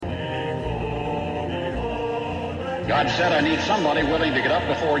God said, I need somebody willing to get up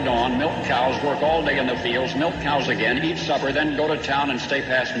before dawn, milk cows, work all day in the fields, milk cows again, eat supper, then go to town and stay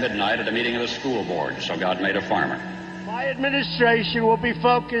past midnight at a meeting of the school board. So God made a farmer. My administration will be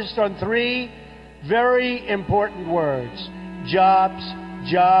focused on three very important words: jobs,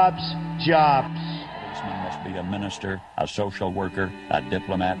 jobs, jobs. A policeman must be a minister, a social worker, a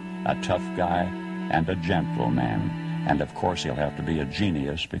diplomat, a tough guy, and a gentleman. And of course he'll have to be a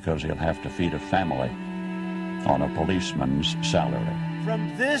genius because he'll have to feed a family on a policeman's salary.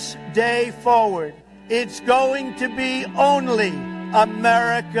 From this day forward, it's going to be only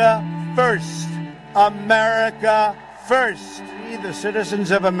America first. America first. We, the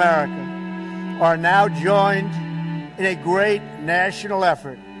citizens of America, are now joined in a great national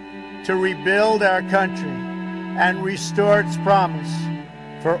effort to rebuild our country and restore its promise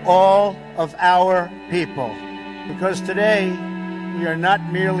for all of our people. Because today, we are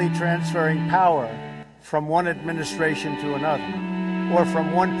not merely transferring power from one administration to another, or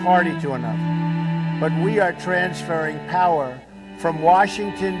from one party to another, but we are transferring power from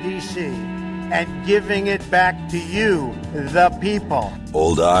Washington, D.C., and giving it back to you, the people.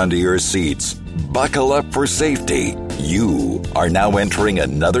 Hold on to your seats. Buckle up for safety. You are now entering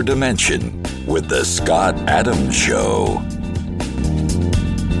another dimension with the Scott Adams Show.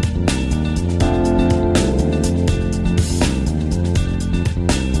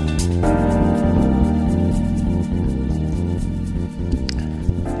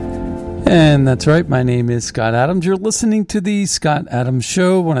 And that's right. My name is Scott Adams. You're listening to the Scott Adams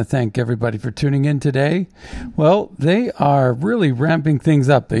Show. I want to thank everybody for tuning in today. Well, they are really ramping things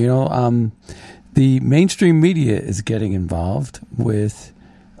up. The mainstream media is getting involved with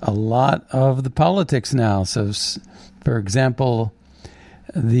a lot of the politics now. So, for example,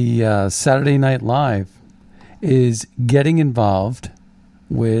 the Saturday Night Live is getting involved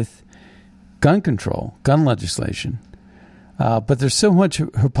with gun control, gun legislation. But there's so much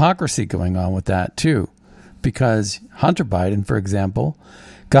hypocrisy going on with that, too, because Hunter Biden, for example,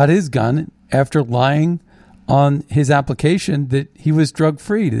 got his gun after lying on his application that he was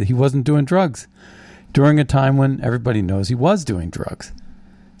drug-free, that he wasn't doing drugs, during a time when everybody knows he was doing drugs.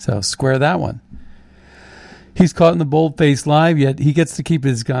 So square that one. He's caught in the bold-faced lie, yet he gets to keep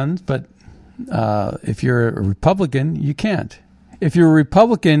his guns, but if you're a Republican, you can't. If you're a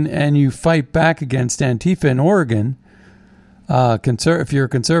Republican and you fight back against Antifa in Oregon, if you're a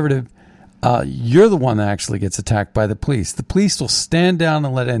conservative, you're the one that actually gets attacked by the police. The police will stand down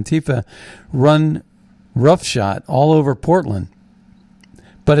and let Antifa run roughshod all over Portland.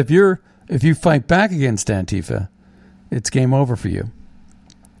 But if you fight back against Antifa, it's game over for you.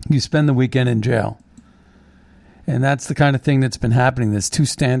 You spend the weekend in jail. And that's the kind of thing that's been happening. There's two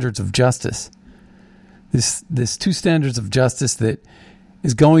standards of justice. This two standards of justice that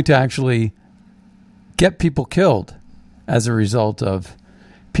is going to actually get people killed as a result of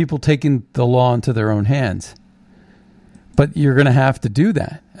people taking the law into their own hands. But you're going to have to do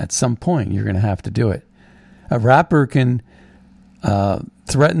that at some point. You're going to have to do it. A rapper can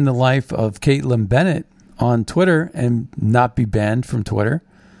threaten the life of Caitlyn Bennett on Twitter and not be banned from Twitter.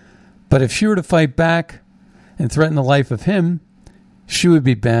 But if she were to fight back and threaten the life of him, she would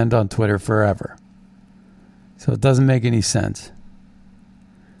be banned on Twitter forever. So it doesn't make any sense.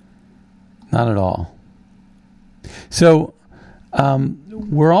 Not at all. So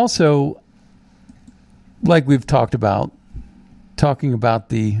we're also, like we've talking about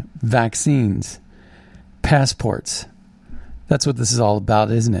the vaccines, passports. That's what this is all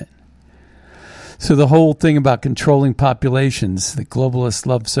about, isn't it? So the whole thing about controlling populations that globalists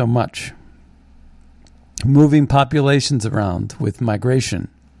love so much, moving populations around with migration,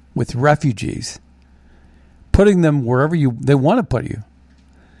 with refugees, putting them wherever they want to put you.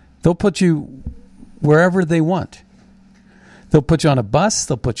 They'll put you wherever they want. They'll put you on a bus,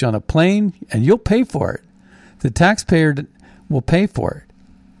 they'll put you on a plane, and you'll pay for it. The taxpayer will pay for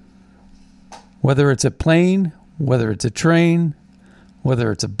it. Whether it's a plane, whether it's a train,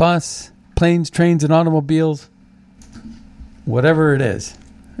 whether it's a bus, planes, trains, and automobiles, whatever it is.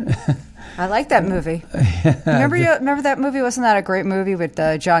 I like that movie. Remember that movie? Wasn't that a great movie with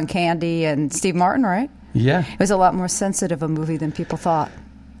John Candy and Steve Martin, right? Yeah. It was a lot more sensitive a movie than people thought.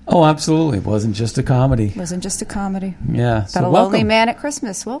 Oh, absolutely. It wasn't just a comedy. It wasn't just a comedy. Yeah. About a lonely man at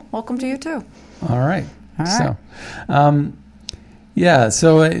Christmas. Well, welcome to you, too. All right. So,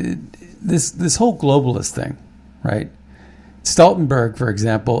 this whole globalist thing, right? Stoltenberg, for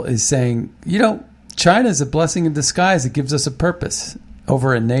example, is saying, China is a blessing in disguise. It gives us a purpose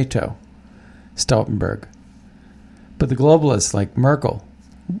over in NATO, Stoltenberg. But the globalists, like Merkel,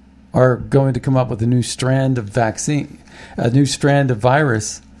 are going to come up with a new strand of vaccine, a new strand of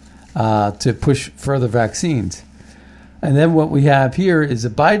virus to push further vaccines. And then what we have here is a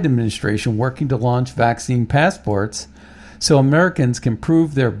Biden administration working to launch vaccine passports so Americans can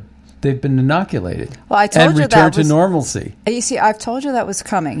prove they've been inoculated and return to normalcy. You see, I've told you that was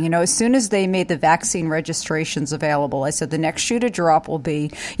coming. You know, as soon as they made the vaccine registrations available, I said the next shoe to drop will be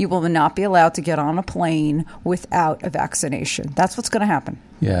you will not be allowed to get on a plane without a vaccination. That's what's going to happen.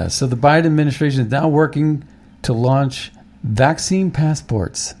 Yeah, so the Biden administration is now working to launch vaccine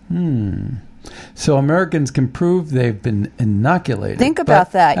passports. So Americans can prove they've been inoculated. Think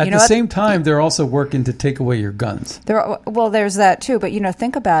about that. At the same time, they're also working to take away your guns. Well, there's that too. But,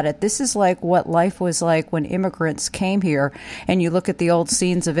 think about it. This is like what life was like when immigrants came here. And you look at the old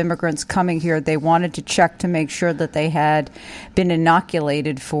scenes of immigrants coming here. They wanted to check to make sure that they had been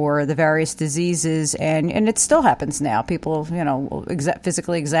inoculated for the various diseases. And it still happens now. People,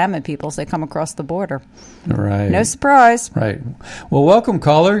 physically examine people as they come across the border. Right. No surprise. Right. Well, welcome,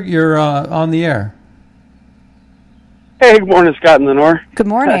 caller. You're on the air. Hey, good morning, Scott and Lenore. Good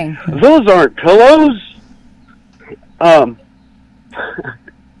morning. Those aren't pillows. From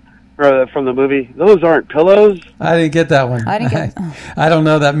the movie, those aren't pillows. I didn't get that one. I didn't get. I don't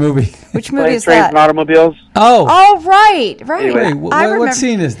know that movie. Which movie is Trains that? and Automobiles. Oh, right. Anyway, what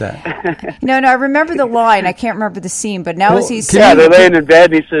scene is that? No, I remember the line. I can't remember the scene, but now as he's saying, yeah, they're laying in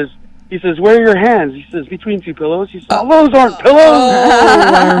bed, and he says, "Where are your hands?" He says, "Between two pillows." He says, "Those aren't pillows."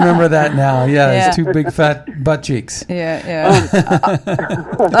 Oh, I remember that now. Yeah, it's two big fat butt cheeks. Yeah.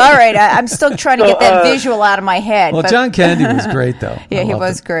 All right, I'm still trying to get that visual out of my head. Well, John Candy was great, though. Yeah, he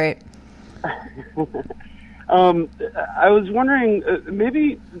was great. I was wondering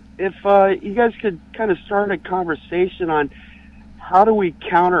maybe if you guys could kind of start a conversation on how do we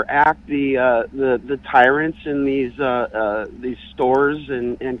counteract the tyrants in these stores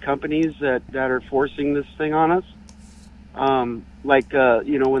and companies that are forcing this thing on us? When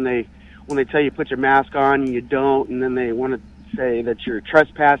they tell you put your mask on and you don't, and then they want to say that you're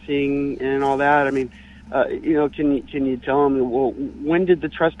trespassing and all that. I mean, can you tell them, well, when did the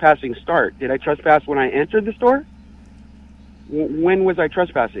trespassing start? Did I trespass when I entered the store? When was I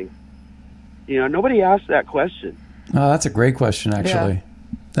trespassing? Nobody asked that question. Oh, that's a great question, actually. Yeah.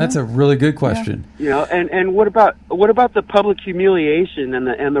 That's a really good question. Yeah. And what about the public humiliation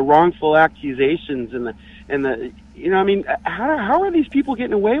and the wrongful accusations and the how are these people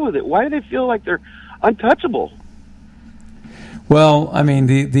getting away with it? Why do they feel like they're untouchable? Well, I mean,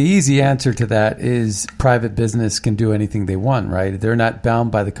 the easy answer to that is private business can do anything they want, right? They're not bound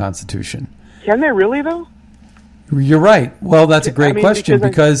by the Constitution. Can they really, though? You're right. Well, that's a great question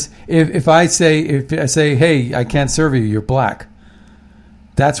because if I say, hey, I can't serve you, you're black.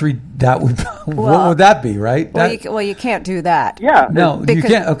 What would that be, right? You can't do that. Yeah. No, you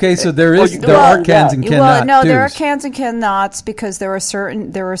can't. Okay, so there are cans and cannot. No, there are cans and cannots because there are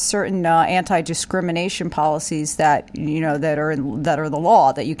certain anti-discrimination policies that that are the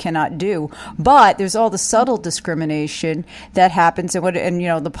law that you cannot do. But there's all the subtle discrimination that happens and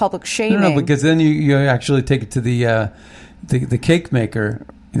the public shaming. No, because then you actually take it to the cake maker.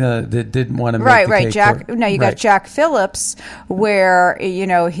 That didn't want to make the cake. Jack. You got Jack Phillips, where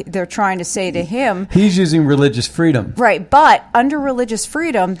they're trying to say to him, he's using religious freedom, right? But under religious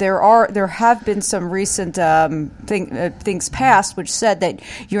freedom, there have been some recent things passed which said that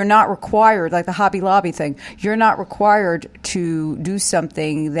you're not required, like the Hobby Lobby thing, you're not required to do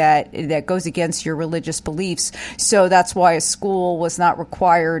something that goes against your religious beliefs. So that's why a school was not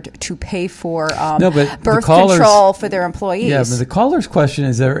required to pay for birth control for their employees. Yeah, but the caller's question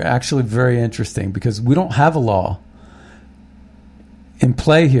is they're actually very interesting because we don't have a law in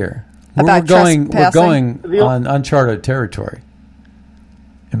play here. We're going on uncharted territory,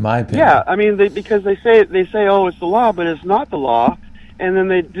 in my opinion. Yeah, I mean, because they say, oh, it's the law, but it's not the law, and then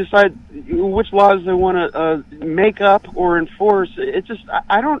they decide which laws they want to make up or enforce. It just,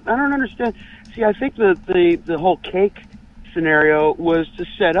 I don't understand. See, I think the whole cake scenario was to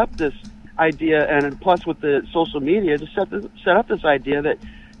set up this idea, and plus with the social media, to set up this idea that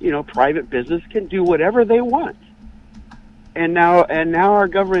private business can do whatever they want, and now our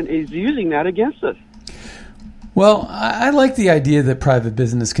government is using that against us. Well, I like the idea that private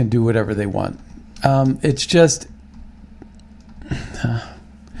business can do whatever they want. It's just,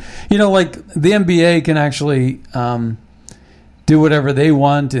 like the NBA can actually do whatever they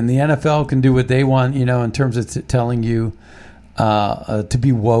want, and the NFL can do what they want. In terms of telling you to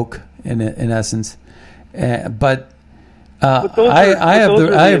be woke. In essence, but I have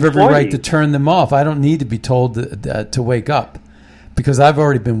every right to turn them off. I don't need to be told to wake up because I've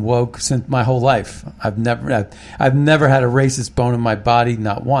already been woke since my whole life. I've never had a racist bone in my body,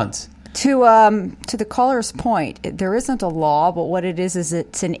 not once. To the caller's point, there isn't a law, but what it is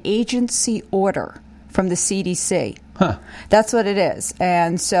it's an agency order from the CDC. Huh. That's what it is.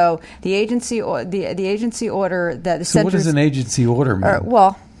 And so the agency order that the So what does an agency order mean?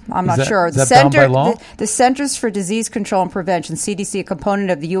 well, I'm not sure. Is that bound by law? The Centers for Disease Control and Prevention, CDC, a component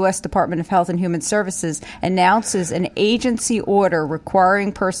of the U.S. Department of Health and Human Services, announces an agency order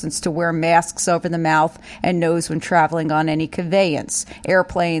requiring persons to wear masks over the mouth and nose when traveling on any conveyance,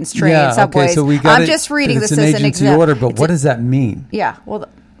 airplanes, trains, subways. So we got I'm just reading this as as an agency example. order, but what does that mean? Yeah, well,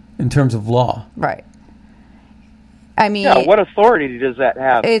 in terms of law, right. I mean, Yeah, what authority does that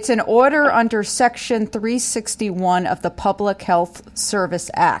have? it's an order under Section 361 of the Public Health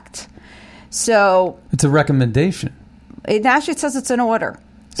Service Act. So it's a recommendation. it actually says it's an order.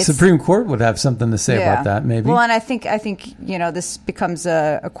 Supreme Court would have something to say about that, maybe. Well, and I think this becomes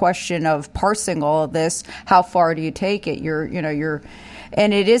a question of parsing all of this. How far do you take it?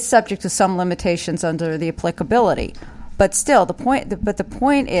 And it is subject to some limitations under the applicability. But still, the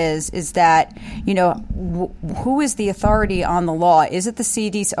point is that, who is the authority on the law? Is it the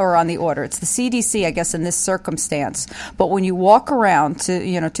CDC or on the order? It's the CDC, I guess, in this circumstance. But when you walk around to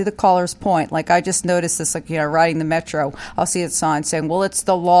the caller's point, like I just noticed this, riding the metro, I'll see a sign saying, well, it's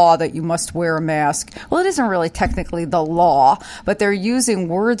the law that you must wear a mask. Well, it isn't really technically the law, but they're using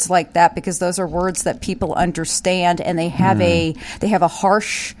words like that because those are words that people understand, and they have a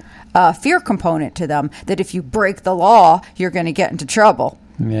harsh fear component to them that if you break the law, you're going to get into trouble.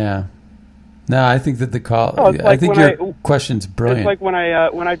 Yeah. No, I think that I think your question's brilliant. It's like when I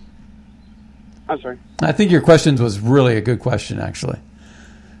I'm sorry. I think your question was really a good question, actually.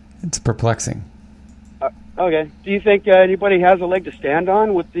 It's perplexing. Okay. Do you think anybody has a leg to stand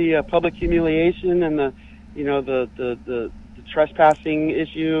on with the public humiliation and the trespassing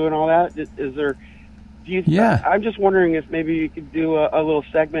issue and all that? Is there? I'm just wondering if maybe you could do a little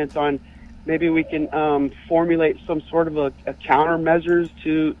segment on, maybe we can formulate some sort of a countermeasures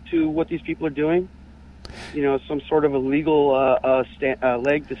to what these people are doing. Some sort of a legal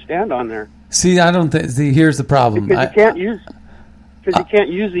leg to stand on there. See, I don't think. Here's the problem. Because you can't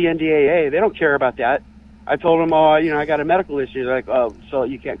use the NDAA. They don't care about that. I told them, I got a medical issue. They're like, oh, so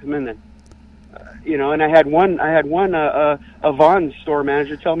you can't come in then. And I had one a Vons store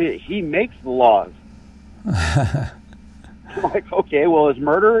manager tell me that he makes the laws. I'm like, okay, well, is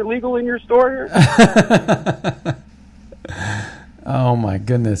murder illegal in your store here? Oh my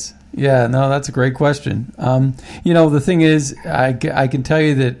goodness. Yeah, no, that's a great question. The thing is, I can tell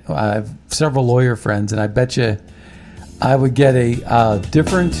you that I have several lawyer friends, and I bet you I would get a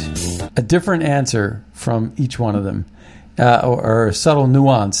different answer from each one of them, or a subtle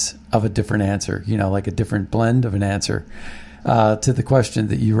nuance of a different answer. Like a different blend of an answer to the question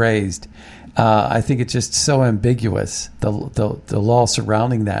that you raised. I think it's just so ambiguous, the law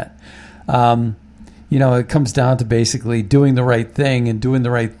surrounding that. It comes down to basically doing the right thing, and doing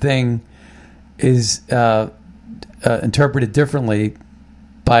the right thing is interpreted differently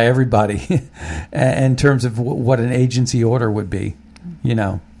by everybody in terms of what an agency order would be,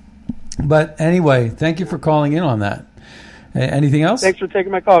 But anyway, thank you for calling in on that. Anything else? Thanks for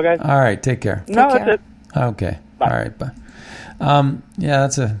taking my call, guys. All right, take care. That's it. Okay. Bye. All right, bye.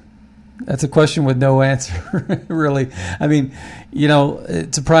 That's a question with no answer, really. I mean,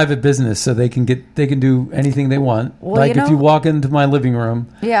 it's a private business, so they can do anything they want. Well, if you walk into my living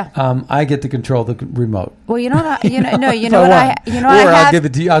room, I get to control the remote. Well, I'll give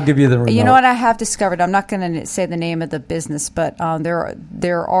it to you. I'll give you the remote. You know what I have discovered? I'm not going to say the name of the business, but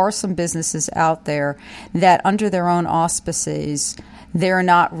there are some businesses out there that, under their own auspices, they're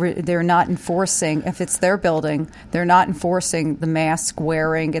not enforcing, if it's their building, they're not enforcing the mask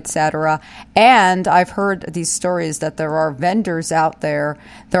wearing, etc. And I've heard these stories that there are vendors out there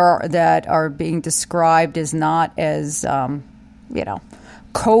that are being described as not as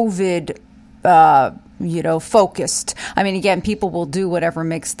COVID focused. I mean, again, people will do whatever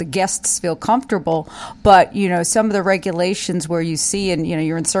makes the guests feel comfortable, but, some of the regulations where you see, and,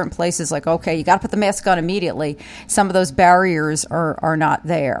 you're in certain places like, okay, you got to put the mask on immediately. Some of those barriers are not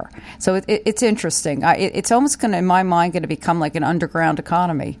there. So it's interesting. It's almost going to, in my mind, going to become like an underground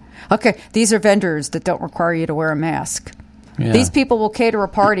economy. Okay, these are vendors that don't require you to wear a mask. Yeah. These people will cater a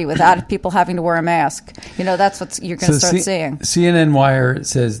party without people having to wear a mask. That's what you're going to start seeing. CNN Wire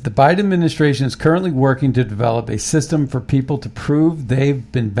says the Biden administration is currently working to develop a system for people to prove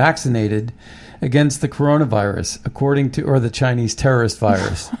they've been vaccinated against the coronavirus, or the Chinese terrorist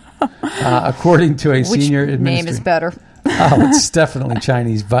virus, according to a senior administrator. Which name is better? Oh, it's definitely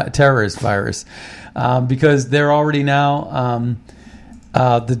Chinese terrorist virus, because they're already now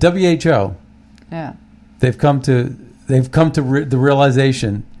the WHO. Yeah, they've come to the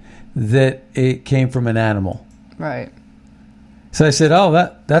realization that it came from an animal. Right. So I said,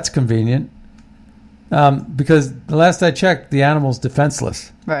 that's convenient. Because the last I checked, the animal's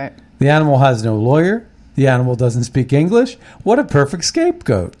defenseless. Right. The animal has no lawyer. The animal doesn't speak English. What a perfect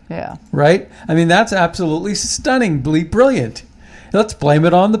scapegoat. Yeah. Right? I mean, that's absolutely stunningly brilliant. Let's blame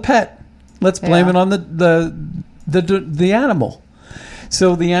it on the pet. Let's blame it on the animal.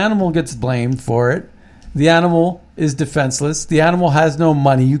 So the animal gets blamed for it. The animal is defenseless. The animal has no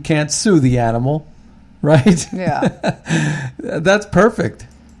money. You can't sue the animal. Right? Yeah. That's perfect.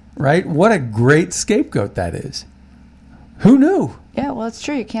 Right? What a great scapegoat that is. Who knew? Yeah, well, it's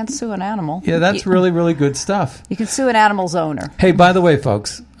true. You can't sue an animal. Yeah, that's really, really good stuff. You can sue an animal's owner. Hey, by the way,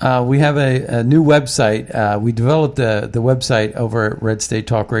 folks, we have a new website. We developed the website over at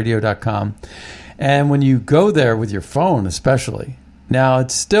redstatetalkradio.com. And when you go there with your phone especially, now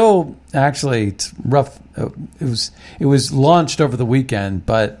it's still actually it's rough. It was launched over the weekend,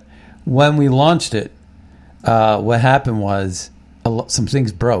 but when we launched it, what happened was some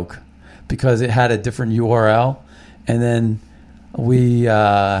things broke because it had a different URL, and then we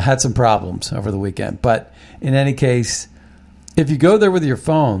had some problems over the weekend. But in any case, if you go there with your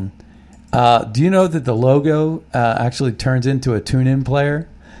phone, do you know that the logo actually turns into a tune-in player,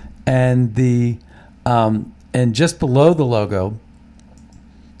 and and just below the logo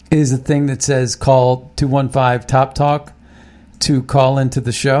is a thing that says call 215 Top Talk to call into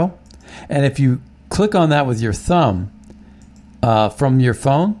the show. And if you click on that with your thumb from your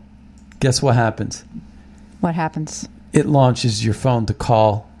phone, guess what happens? What happens? It launches your phone to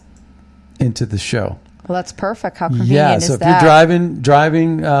call into the show. Well, that's perfect. How convenient is so if that? you're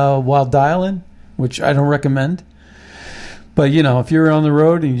driving while dialing, which I don't recommend, but if you're on the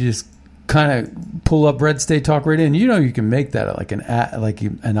road and you just kind of pull up Red State Talk Radio, and you can make that like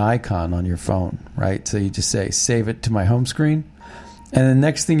an icon on your phone, right? So you just say save it to my home screen, and the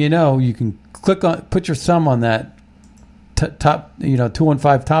next thing you know, you can put your thumb on that top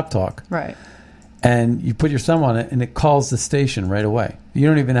 215 Top Talk, right? And you put your thumb on it, and it calls the station right away. You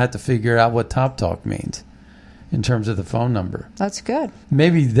don't even have to figure out what Top Talk means in terms of the phone number. That's good.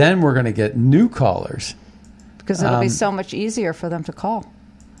 Maybe then we're going to get new callers. Because it'll be so much easier for them to call.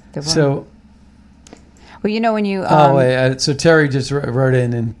 So, well, when you... so Terry just wrote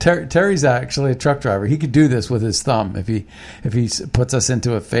in, and Terry's actually a truck driver. He could do this with his thumb if he puts us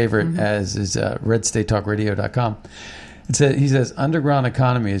into a favorite as is redstatetalkradio.com. He says, underground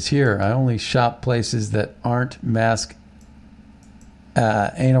economy is here. I only shop places that aren't mask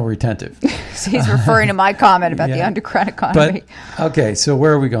anal retentive. So he's referring to my comment about the underground economy. But, okay, so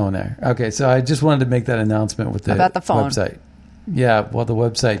where are we going there? Okay, so I just wanted to make that announcement with about the phone website. Yeah, well, the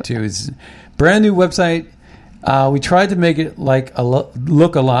website, too, is brand new website. We tried to make it look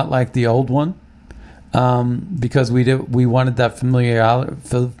a lot like the old one because we wanted that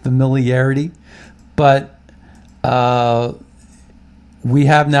familiarity. But we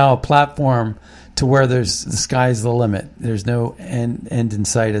have now a platform to where the sky's the limit. There's no end in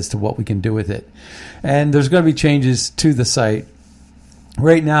sight as to what we can do with it. And there's going to be changes to the site.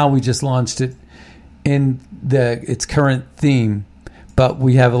 Right now, we just launched it in its current theme, but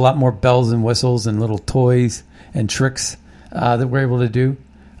we have a lot more bells and whistles and little toys and tricks that we're able to do.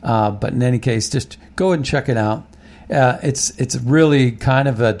 But in any case, just go ahead and check it out. It's really kind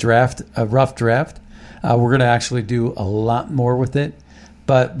of a rough draft. We're going to actually do a lot more with it,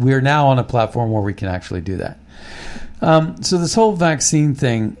 but we're now on a platform where we can actually do that. So this whole vaccine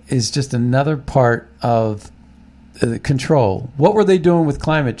thing is just another part of control. What were they doing with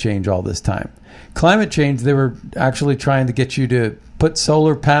climate change all this time? Climate change, they were actually trying to get you to put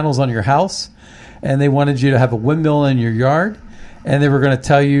solar panels on your house, and they wanted you to have a windmill in your yard, and they were going to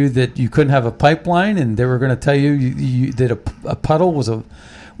tell you that you couldn't have a pipeline, and they were going to tell you that a puddle was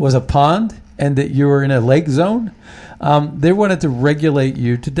a pond, and that you were in a lake zone. They wanted to regulate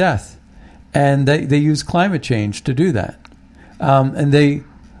you to death, and they used climate change to do that, and they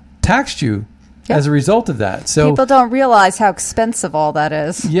taxed you as a result of that. So people don't realize how expensive all that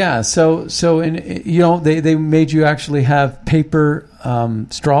is. Yeah. So they made you actually have paper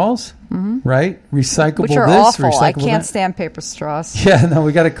straws, right? Recyclable, which are awful. I can't stand paper straws. Yeah. No,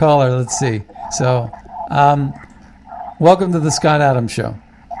 we got a caller. Let's see. So, welcome to the Scott Adams Show.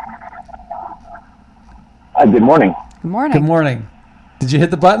 Good morning. Good morning. Good morning. Did you hit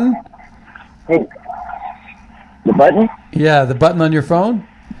the button? Hey. The button? Yeah, the button on your phone.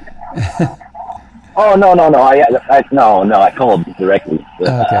 Oh, no. I called directly.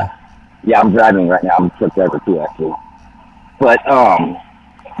 Okay. Yeah, I'm driving right now. I'm a truck driver too, actually. But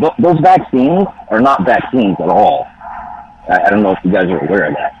those vaccines are not vaccines at all. I don't know if you guys are aware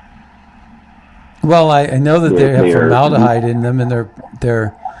of that. Well, I know that they have formaldehyde in them, and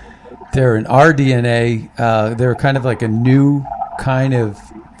they're an rDNA. They're kind of like a new kind of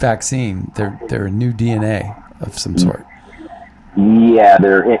vaccine. They're a new DNA of some sort. Yeah,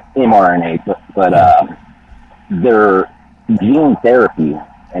 they're mRNA, but they're gene therapy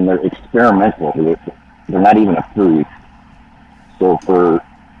and they're experimental. They're not even approved. So for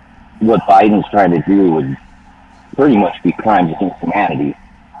what Biden's trying to do would pretty much be crimes against humanity.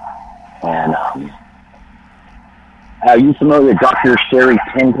 And are you familiar with Dr. Sherry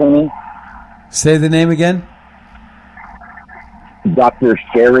Tenpenny? Say the name again. Dr.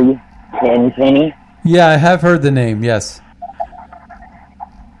 Sherry Tenpenny? Yeah, I have heard the name, yes.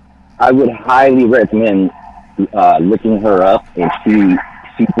 I would highly recommend looking her up, and she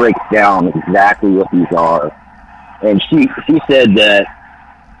breaks down exactly what these are. And she said that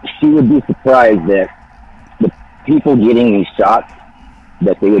she would be surprised that the people getting these shots,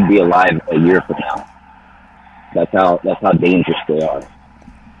 that they would be alive a year from now. That's how dangerous they are.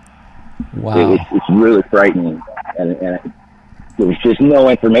 Wow. It's really frightening, and there's just no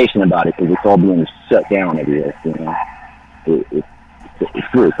information about it because it's all being shut down everywhere. You know,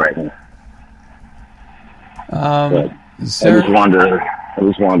 it's really frightening. But Sarah, I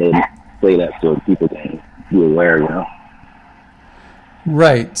just wanted to say that so people can be aware. You know.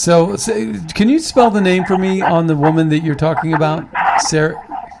 right. So, can you spell the name for me on the woman that you're talking about, Sarah?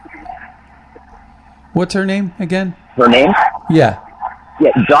 What's her name again? Her name? Yeah.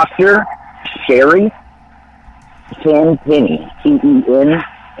 Yeah, Dr. Sherry Tenpenny. Ten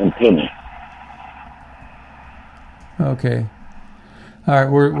and Penny. Okay. All right.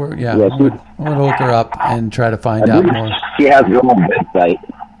 We're Yeah, I'm gonna look her up and try to find I out believe more. she has her own website.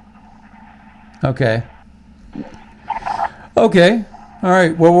 Okay. Okay. All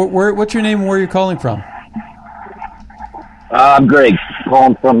right. Well, what's your name and where are you calling from? I'm Greg,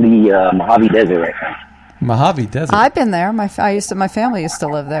 calling from the Mojave Desert right now. Mojave Desert. I've been there. My family used to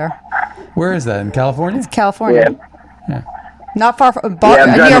live there. Where is that? In California? California. Yeah. Not far from I'm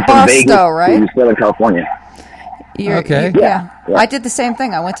near driving from Vegas Barstow, right? to Southern California. Okay. Yeah. Yeah. I did the same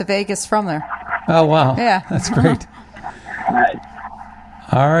thing. I went to Vegas from there. Oh wow. Yeah. That's great. Right.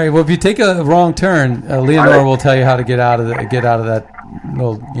 All right. Well, if you take a wrong turn, Leonora will tell you how to get out of that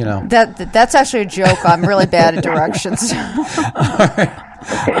little, you know. That's actually a joke. I'm really bad at directions. All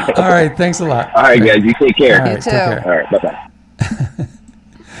right. Thanks a lot. All right, guys, you take care. All right, You too. take care. All right, bye-bye.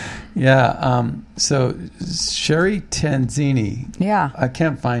 Yeah. So Sherry Tanzini. Yeah. I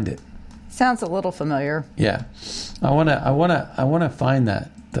can't find it. Sounds a little familiar. Yeah. I wanna find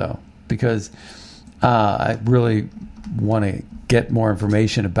that though, because I really want to get more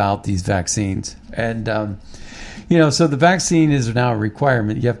information about these vaccines. And so the vaccine is now a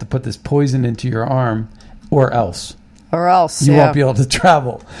requirement. You have to put this poison into your arm, or else you won't be able to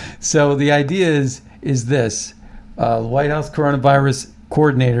travel. So the idea is this: the White House coronavirus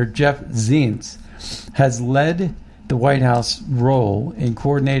coordinator Jeff Zients has led the White House role in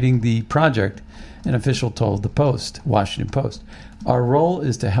coordinating the project. An official told the Washington Post, "Our role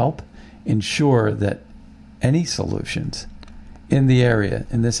is to help ensure that any solutions in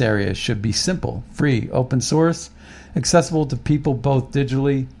this area should be simple, free, open source, accessible to people both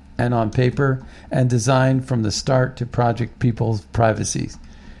digitally and on paper, and designed from the start to protect people's privacies."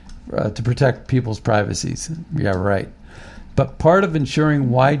 Yeah, right. But part of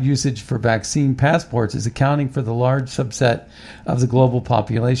ensuring wide usage for vaccine passports is accounting for the large subset of the global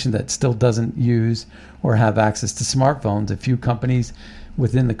population that still doesn't use or have access to smartphones. A few companies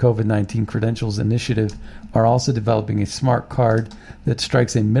within the COVID-19 Credentials Initiative are also developing a smart card that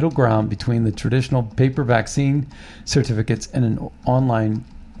strikes a middle ground between the traditional paper vaccine certificates and an online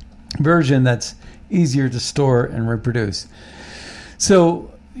version that's easier to store and reproduce. So,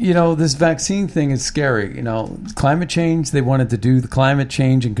 this vaccine thing is scary. Climate change, they wanted to do the climate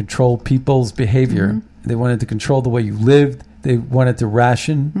change and control people's behavior. Mm-hmm. They wanted to control the way you lived. They wanted to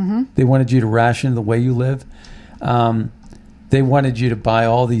ration. Mm-hmm. They wanted you to ration the way you live. They wanted you to buy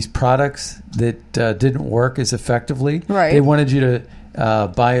all these products that didn't work as effectively. Right. They wanted you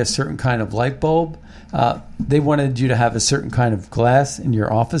to buy a certain kind of light bulb. They wanted you to have a certain kind of glass in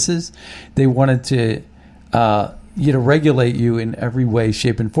your offices. They wanted to regulate you in every way,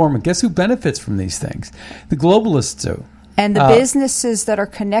 shape, and form. And guess who benefits from these things? The globalists do. And the businesses that are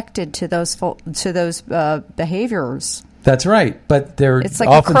connected to those behaviors. That's right, but it's like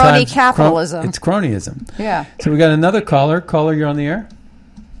a crony capitalism. It's cronyism. Yeah. So we got another caller. Caller, you're on the air.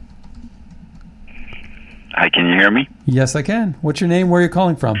 Hi, can you hear me? Yes, I can. What's your name? Where are you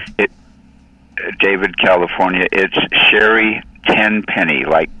calling from? David, California. It's Sherry Tenpenny,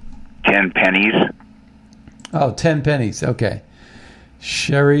 like 10 pennies. Oh, 10 pennies. Okay.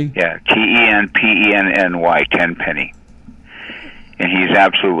 Sherry. Yeah, Tenpenny, Tenpenny. And he's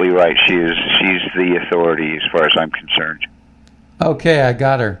absolutely right. She's the authority as far as I'm concerned. Okay, I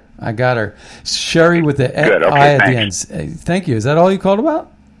got her. Sherry with the Good, okay, I at the thanks. end. Thank you. Is that all you called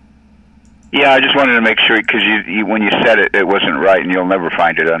about? Yeah, I just wanted to make sure, because you when you said it, it wasn't right, and you'll never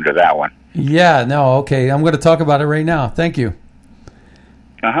find it under that one. Yeah, no, okay. I'm going to talk about it right now. Thank you.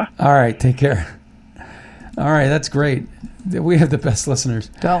 Uh-huh. All right, take care. All right, that's great. We have the best listeners.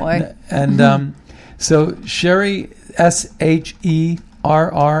 Don't we? And so Sherry, Sherri,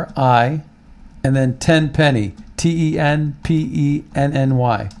 and then Tenpenny, Tenpenny.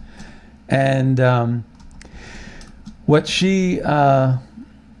 And what she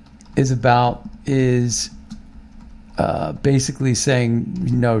is about is basically saying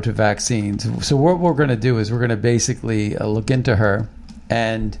no to vaccines. So what we're going to do is we're going to basically look into her,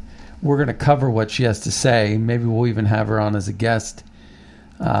 and we're going to cover what she has to say. Maybe we'll even have her on as a guest,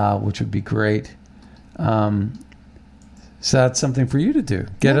 which would be great. So that's something for you to do.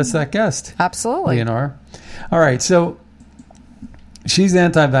 Get us that guest. Absolutely. Leonora. All right. So she's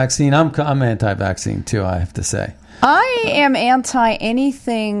anti-vaccine. I'm anti-vaccine too, I have to say. I am anti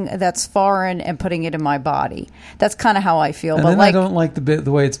anything that's foreign and putting it in my body. That's kind of how I feel. And but then like, I don't like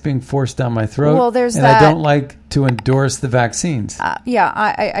the way it's being forced down my throat. Well, there's and that. I don't like to endorse the vaccines. But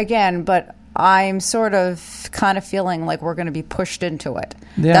I'm sort of kind of feeling like we're going to be pushed into it.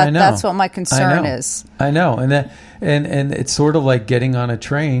 Yeah, I know. That's what my concern is. I know, and it's sort of like getting on a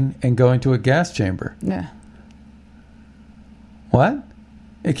train and going to a gas chamber. Yeah. What?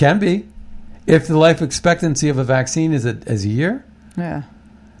 It can be. If the life expectancy of a vaccine is a year? Yeah.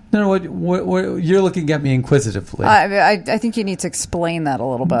 No, what you're looking at me inquisitively. I think you need to explain that a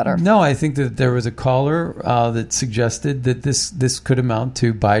little better. No, I think that there was a caller that suggested that this could amount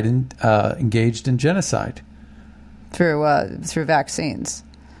to Biden engaged in genocide through vaccines.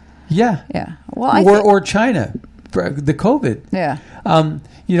 Yeah. Yeah. Well, or China, the COVID. Yeah.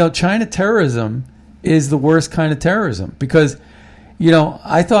 China terrorism is the worst kind of terrorism because,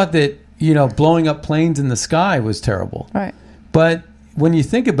 I thought that blowing up planes in the sky was terrible. Right. But when you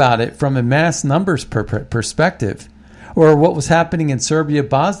think about it from a mass numbers perspective, or what was happening in Serbia,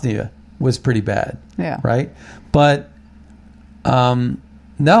 Bosnia was pretty bad. Yeah. Right. But no,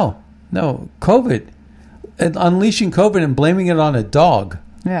 COVID, unleashing COVID and blaming it on a dog.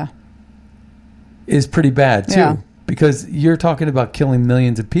 Yeah. Is pretty bad too. Yeah. Because you're talking about killing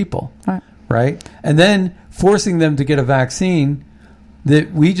millions of people. Right. Right. And then forcing them to get a vaccine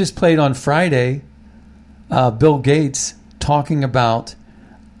that we just played on Friday, Bill Gates talking about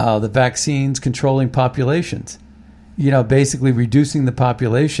the vaccines controlling populations, basically reducing the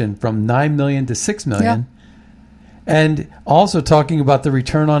population from 9 million to 6 million. Yeah. And also talking about the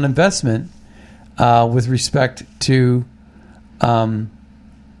return on investment with respect to 20%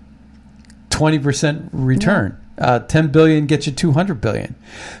 return. Yeah. 10 billion gets you 200 billion.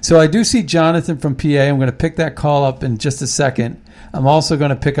 So I do see Jonathan from PA. I'm going to pick that call up in just a second. I'm also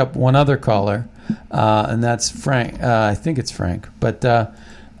going to pick up one other caller, and that's Frank. I think it's Frank. But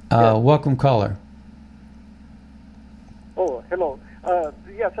welcome, caller. Oh, hello.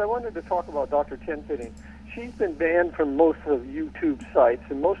 Yes, I wanted to talk about Dr. Tenpenny. She's been banned from most of YouTube sites,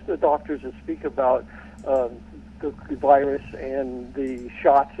 and most of the doctors that speak about the virus and the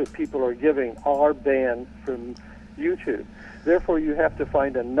shots that people are giving are banned from YouTube. Therefore, you have to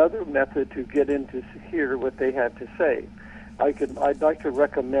find another method to get in to hear what they have to say. I'd like to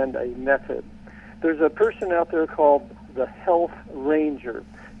recommend a method. There's a person out there called the Health Ranger.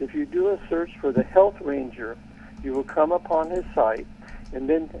 If you do a search for the Health Ranger, you will come upon his site, and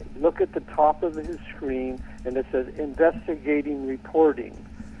then look at the top of his screen, and it says Investigating Reporting.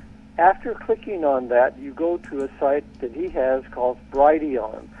 After clicking on that, you go to a site that he has called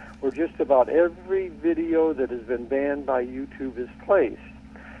Brighteon, where just about every video that has been banned by YouTube is placed.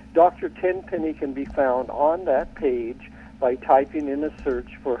 Dr. Tenpenny can be found on that page by typing in a search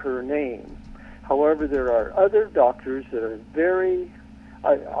for her name. However, there are other doctors that are very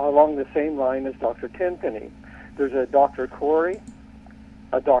along the same line as Dr. Tenpenny. There's a Dr. Corey,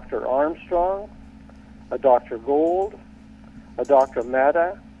 a Dr. Armstrong, a Dr. Gold, a Dr.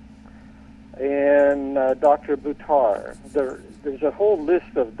 Mata, and Dr. Buttar. There's a whole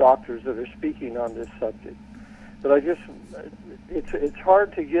list of doctors that are speaking on this subject. But it's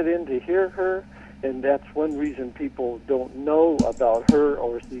hard to get in to hear her, and that's one reason people don't know about her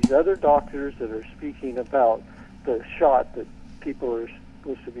or these other doctors that are speaking about the shot that people are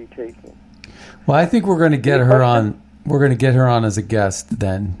supposed to be taking. Well, I think we're going to get her on. We're going to get her on as a guest.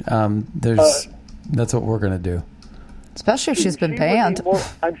 Then that's what we're going to do. Especially if she's been banned.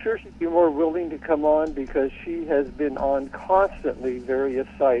 I'm sure she'd be more willing to come on because she has been on constantly various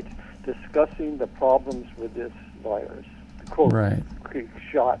sites discussing the problems with this virus. Quote, right.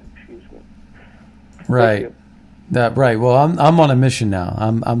 Shot, excuse me. Right. Right. Well, I'm on a mission now.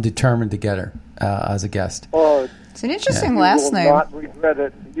 I'm determined to get her as a guest. It's an interesting last name. You will not regret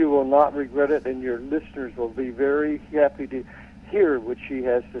it. You will not regret it, and your listeners will be very happy to hear what she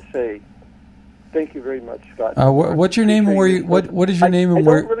has to say. Thank you very much, Scott. What's your name and where you? What is your name and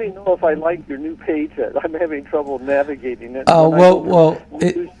where? I don't really know if I like your new page. I'm having trouble navigating it.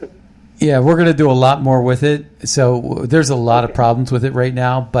 Yeah, we're going to do a lot more with it. So there's a lot of problems with it right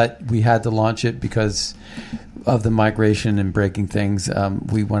now, but we had to launch it because of the migration and breaking things.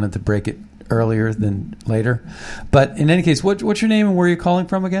 We wanted to break it earlier than later. But in any case, what's your name and where are you calling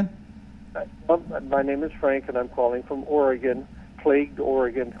from again? My name is Frank, and I'm calling from Oregon, plagued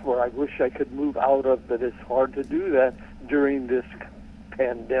Oregon, where I wish I could move out of, but it's hard to do that during this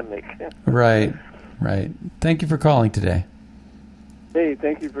pandemic. Right. Thank you for calling today. Hey,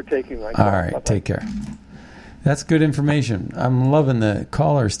 thank you for taking my call. All right, Bye-bye. Take care. That's good information. I'm loving the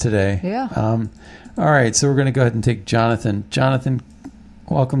callers today. Yeah. All right, so we're going to go ahead and take Jonathan. Jonathan,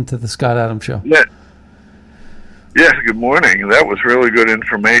 welcome to the Scott Adams Show. Yeah. Yes, good morning. That was really good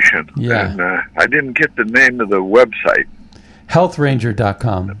information. Yeah. And I didn't get the name of the website.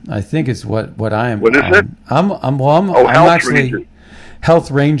 Healthranger.com, I think is what I am. What is it? I'm actually Ranger.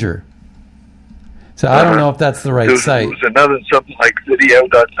 Health Ranger. So I don't know if that's the right site. It was another something like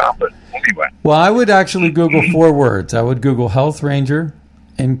video.com, but anyway. Well, I would actually Google 4 words. I would Google Health Ranger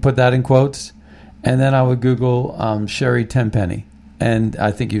and put that in quotes, and then I would Google Sherry Tenpenny, and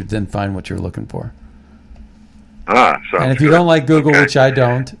I think you'd then find what you're looking for. And if you don't like Google, which I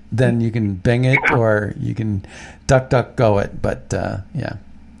don't, then you can Bing it or you can DuckDuckGo it. But yeah.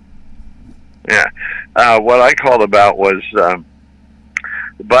 Yeah. What I called about was the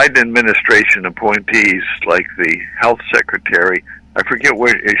Biden administration appointees, like the health secretary. I forget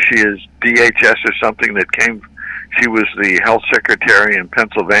where she is, DHS or something that came. She was the health secretary in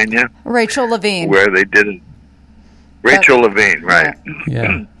Pennsylvania. Rachel Levine. Where they did it. Rachel Levine, right?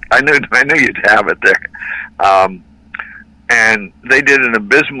 Yeah. I knew you'd have it there. And they did an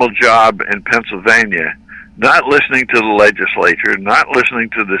abysmal job in Pennsylvania, not listening to the legislature, not listening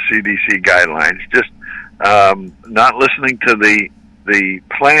to the CDC guidelines, just not listening to the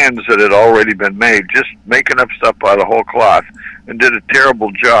plans that had already been made, just making up stuff out of whole cloth, and did a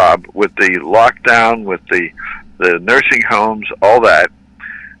terrible job with the lockdown, with the nursing homes, all that.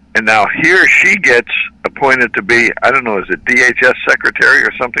 And now here she gets appointed to be, I don't know, is it DHS secretary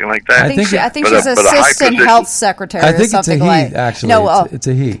or something like that? I think she's assistant health secretary. I think or something it's a he, like. actually. No, it's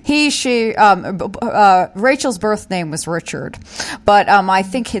a he. She. Rachel's birth name was Richard, but I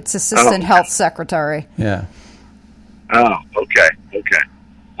think it's assistant health secretary. Yeah. Oh, okay.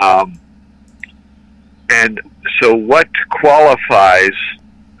 And so what qualifies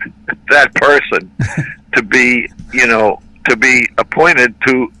that person to be, to be appointed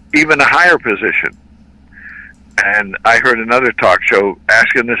to even a higher position? And I heard another talk show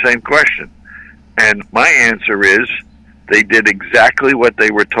asking the same question. And my answer is they did exactly what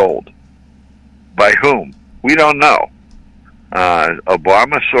they were told. By whom? We don't know.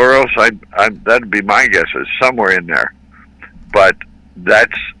 Obama, Soros, that'd be my guess, is somewhere in there. But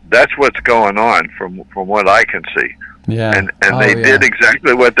that's what's going on from what I can see. Yeah. And they did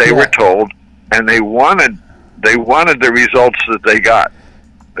exactly what they were told, and they wanted the results that they got.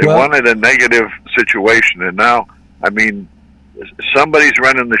 They wanted a negative situation, and now, I mean, somebody's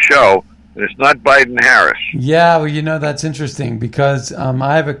running the show, and it's not Biden-Harris. Yeah, well, that's interesting because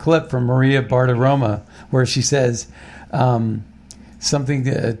I have a clip from Maria Bartiromo where she says something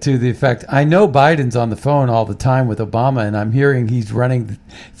to the effect, I know Biden's on the phone all the time with Obama, and I'm hearing he's running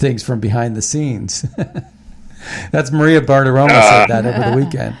things from behind the scenes. That's Maria Bartiromo said that over the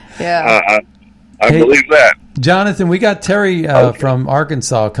weekend. Yeah. I believe that. Jonathan, we got Terry from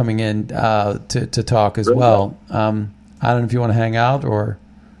Arkansas coming in to talk as well. I don't know if you want to hang out or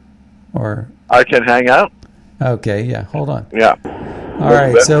I can hang out. Okay, yeah. Hold on. Yeah. All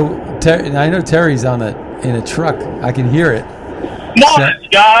right. So I know Terry's in a truck. I can hear it. Morning,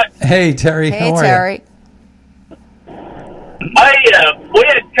 Scott. Hey, Terry. Hey, how are Terry. Hey, we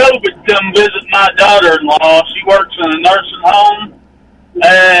had COVID come visit my daughter-in-law. She works in a nursing home.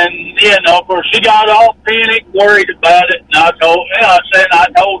 And, of course, she got all panicked, worried about it. And I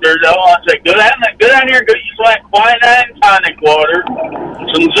told her, though, I said, go down here and get you some quinine tonic water,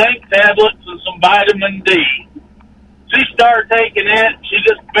 some zinc tablets, and some vitamin D. She started taking it. She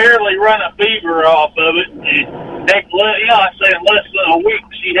just barely run a fever off of it. And I say in less than a week,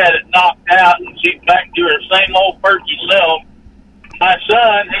 she had it knocked out, and she's back to her same old perky self. My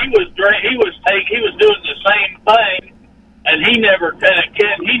son, he was doing the same thing. And he never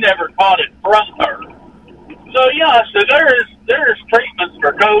caught it from her. So I said there is treatments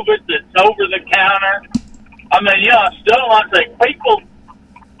for COVID that's over the counter. I mean, yeah, still, I think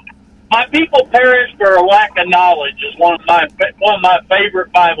my people perish for a lack of knowledge is one of my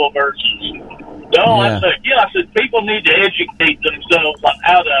favorite Bible verses. I said people need to educate themselves on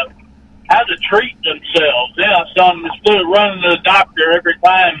how to treat themselves. Yeah, so instead of running to the doctor every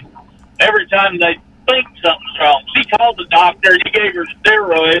time they think something's wrong. She called the doctor. He gave her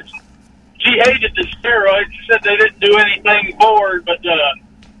steroids. She hated the steroids. She said they didn't do anything for her, but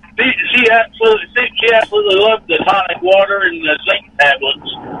she absolutely loved the tonic water and the zinc tablets.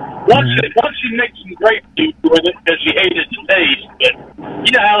 Once she mixed some grape juice with it because she hated the taste, but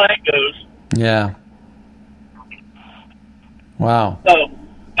you know how that goes. Yeah. Wow. So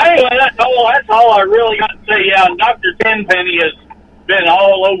anyway, that's all I really got to say. Yeah, Dr. Tenpenny has been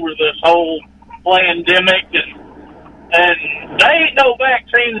all over this whole pandemic, and there ain't no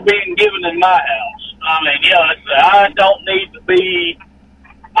vaccines being given in my house. I mean, yeah, I don't need to be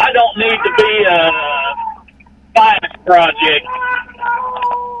a science project.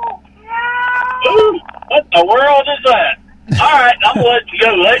 Ooh, what the world is that? All right, I'm going to let you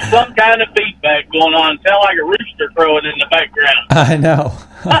go. There's some kind of feedback going on. Sound like a rooster crowing in the background. I know.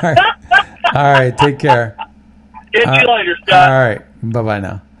 All right. All right, take care. Catch you later, Scott. All right, bye-bye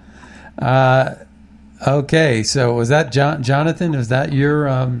now. Okay, so was that Jonathan? Was that your...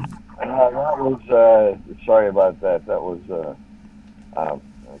 that was... sorry about that. That was... I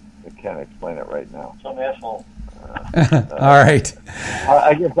can't explain it right now. Some asshole. All right.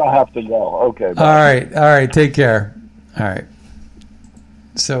 I guess I'll have to go. Okay. Bye. All right. Take care. All right.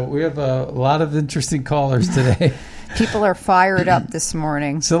 So we have a lot of interesting callers today. People are fired up this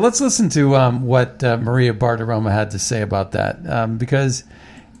morning. So let's listen to what Maria Bartiromo had to say about that. Because,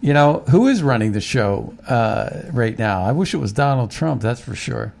 you know, who is running the show right now? I wish it was Donald Trump, that's for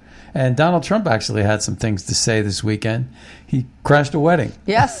sure. And Donald Trump actually had some things to say this weekend. He crashed a wedding.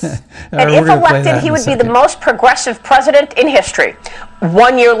 Yes. And if elected, he would be the most progressive president in history.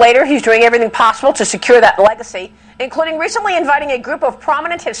 1 year later, he's doing everything possible to secure that legacy, including recently inviting a group of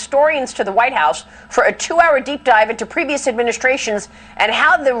prominent historians to the White House for a 2-hour deep dive into previous administrations and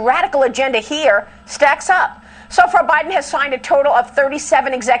how the radical agenda here stacks up. So far, Biden has signed a total of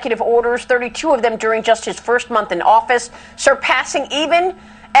 37 executive orders, 32 of them during just his first month in office, surpassing even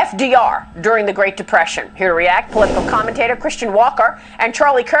FDR during the Great Depression. Here to react, political commentator Christian Walker and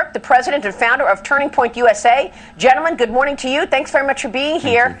Charlie Kirk, the president and founder of Turning Point USA. Gentlemen, good morning to you. Thanks very much for being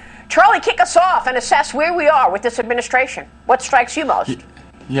here. Charlie, kick us off and assess where we are with this administration. What strikes you most?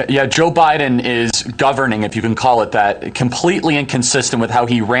 Yeah, Joe Biden is governing, if you can call it that, completely inconsistent with how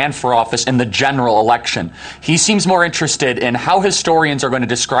he ran for office in the general election. He seems more interested in how historians are going to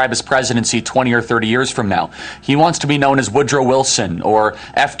describe his presidency 20 or 30 years from now. He wants to be known as Woodrow Wilson or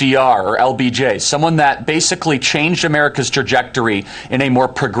FDR or LBJ, someone that basically changed America's trajectory in a more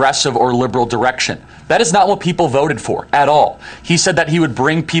progressive or liberal direction. That is not what people voted for at all. He said that he would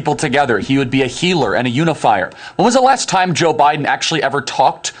bring people together. He would be a healer and a unifier. When was the last time Joe Biden actually ever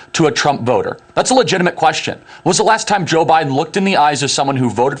talked to a Trump voter? That's a legitimate question. When was the last time Joe Biden looked in the eyes of someone who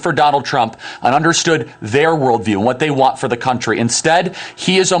voted for Donald Trump and understood their worldview and what they want for the country? Instead,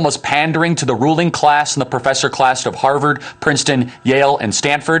 he is almost pandering to the ruling class and the professor class of Harvard, Princeton, Yale, and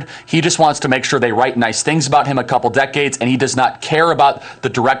Stanford. He just wants to make sure they write nice things about him a couple decades, and he does not care about the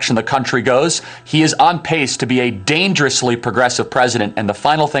direction the country goes. He is on pace to be a dangerously progressive president. And the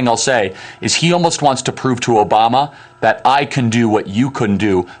final thing I'll say is he almost wants to prove to Obama that I can do what you couldn't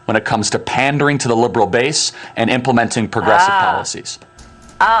do when it comes to pandering to the liberal base and implementing progressive policies.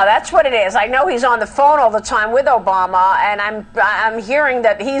 That's what it is. I know he's on the phone all the time with Obama, and I'm hearing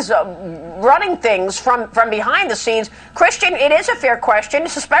that he's running things from behind the scenes. Christian, it is a fair question,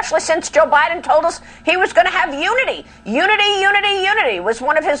 especially since Joe Biden told us he was going to have unity. Unity was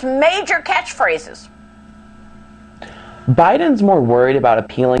one of his major catchphrases. Biden's more worried about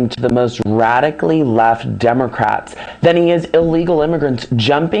appealing to the most radically left Democrats than he is illegal immigrants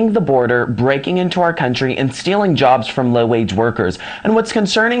jumping the border, breaking into our country, and stealing jobs from low-wage workers. And what's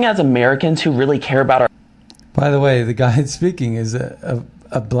concerning as Americans who really care about our... By the way, the guy speaking is a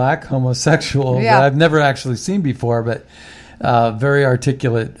black homosexual that I've never actually seen before, but very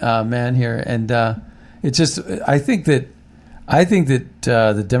articulate man here. And it's just, I think that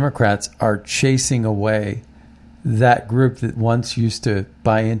the Democrats are chasing away that group that once used to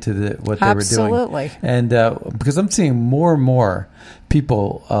buy into what they were doing. Absolutely. And because I'm seeing more and more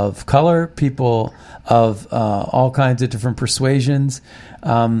people of color, people of all kinds of different persuasions,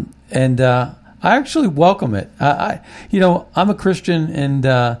 and I actually welcome it. I'm a Christian, and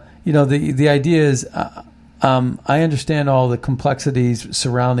the idea is I understand all the complexities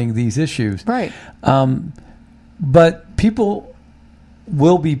surrounding these issues. Right. But people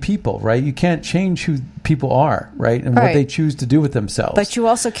will be people, right? You can't change who people are, right? And what they choose to do with themselves. But you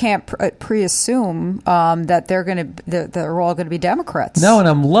also can't pre-assume that they're all going to be Democrats. No, and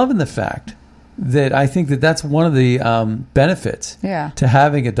I'm loving the fact that I think that that's one of the benefits to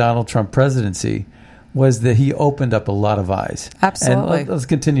having a Donald Trump presidency was that he opened up a lot of eyes. Absolutely. And let's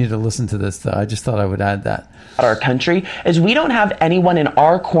continue to listen to this, though. I just thought I would add that. Our country is we don't have anyone in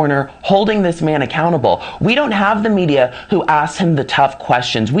our corner holding this man accountable. We don't have the media who ask him the tough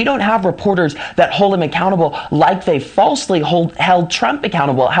questions. We don't have reporters that hold him accountable like they falsely held Trump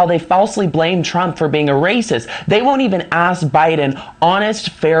accountable, how they falsely blamed Trump for being a racist. They won't even ask Biden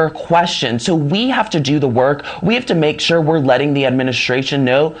honest, fair questions. So we have to do the work. We have to make sure we're letting the administration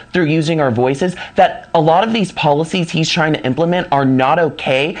know through using our voices that a lot of these policies he's trying to implement are not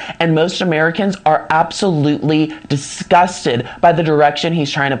okay, and most Americans are absolutely disgusted by the direction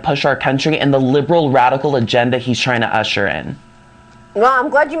he's trying to push our country and the liberal radical agenda he's trying to usher in. Well,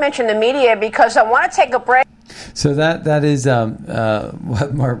 I'm glad you mentioned the media because I want to take a break. So that is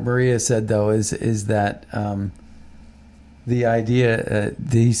what Maria said, though, is that the idea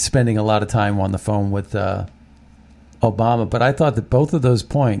that he's spending a lot of time on the phone with Obama, but I thought that both of those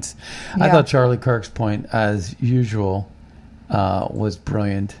points, I thought Charlie Kirk's point, as usual, was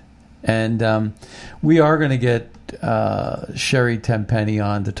brilliant. And we are going to get Sherry Tenpenny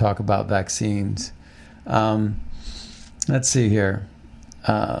on to talk about vaccines. Let's see here.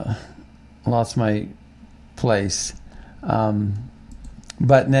 Lost my place.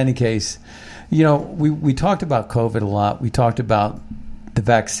 But in any case, we talked about COVID a lot. We talked about the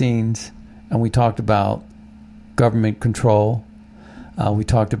vaccines, and we talked about government control. We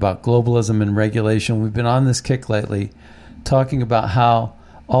talked about globalism and regulation. We've been on this kick lately talking about how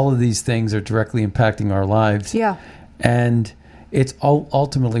all of these things are directly impacting our lives. Yeah. And it's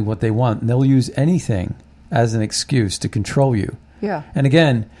ultimately what they want. And they'll use anything as an excuse to control you. Yeah. And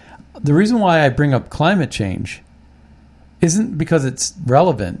again, the reason why I bring up climate change isn't because it's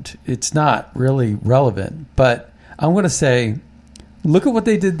relevant. It's not really relevant. But I'm going to say, look at what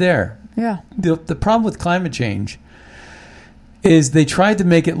they did there. Yeah. The problem with climate change is they tried to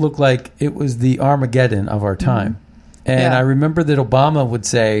make it look like it was the Armageddon of our time. Mm-hmm. And I remember that Obama would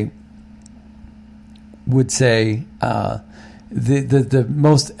say the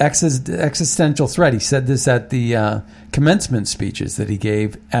most existential threat. He said this at the commencement speeches that he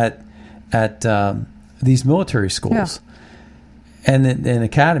gave at these military schools and in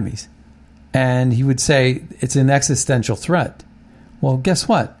academies. And he would say it's an existential threat. Well, guess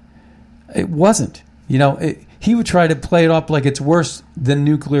what? It wasn't. He would try to play it up like it's worse than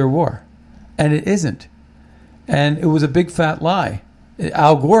nuclear war, and it isn't. And it was a big fat lie.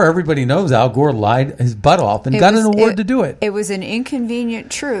 Al Gore, everybody knows Al Gore lied his butt off and got an award to do it. It was an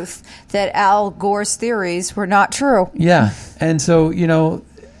inconvenient truth that Al Gore's theories were not true. Yeah. And so,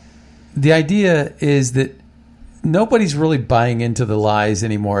 the idea is that nobody's really buying into the lies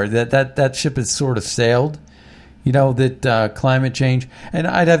anymore. That ship has sort of sailed, that climate change. And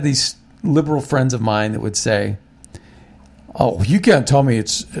I'd have these liberal friends of mine that would say, oh, you can't tell me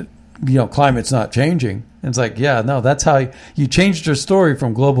it's, climate's not changing. And it's like, yeah, no, that's how you changed your story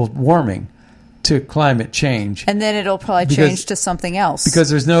from global warming to climate change. And then it'll probably change to something else. Because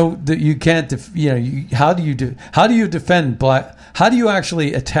there's you can't, how do you defend how do you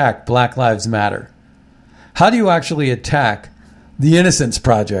actually attack Black Lives Matter? How do you actually attack the Innocence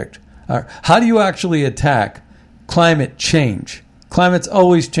Project? How do you actually attack climate change? Climate's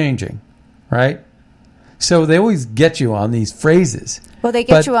always changing, right? So they always get you on these phrases. Well, they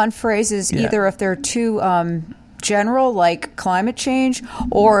get you on phrases either if they're too general, like climate change,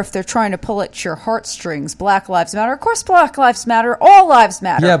 or if they're trying to pull at your heartstrings. Black Lives Matter. Of course, Black Lives Matter. All lives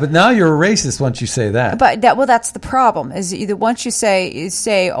matter. Yeah, but now you're a racist once you say that. But that's the problem. Is either once you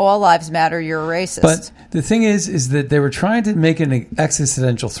say all lives matter, you're a racist. But the thing is that they were trying to make an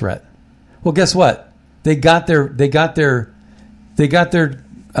existential threat. Well, guess what? They got their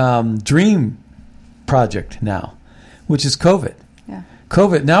dream project now, which is COVID.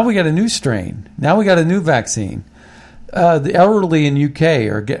 COVID. Now we got a new strain. Now we got a new vaccine. The elderly in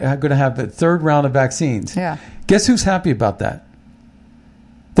UK are going to have a third round of vaccines. Yeah. Guess who's happy about that?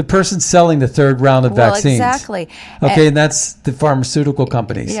 The person selling the third round of vaccines. Exactly. Okay, and that's the pharmaceutical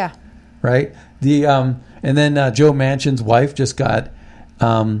companies. Yeah. Right. And then Joe Manchin's wife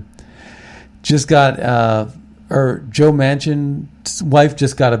Joe Manchin's wife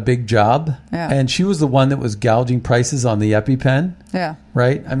just got a big job, and she was the one that was gouging prices on the EpiPen. Yeah.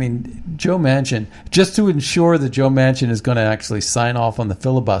 Right? I mean, Joe Manchin, just to ensure that Joe Manchin is going to actually sign off on the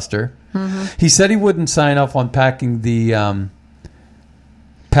filibuster, he said he wouldn't sign off on packing the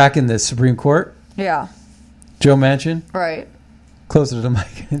Supreme Court. Yeah. Joe Manchin. Right. Closer to the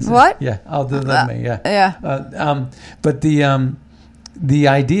mic. What? Yeah, I'll do that. Yeah. Yeah. But the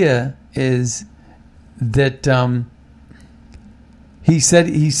idea is that he said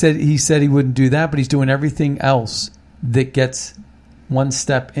he wouldn't do that, but he's doing everything else that gets one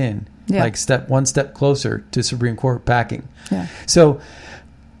step in, like one step closer to Supreme Court packing. Yeah. So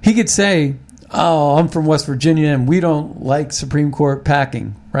he could say, "Oh, I'm from West Virginia, and we don't like Supreme Court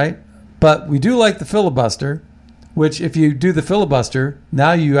packing, right? But we do like the filibuster." Which, if you do the filibuster,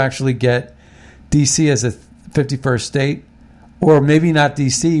 now you actually get D.C. as a 51st state, or maybe not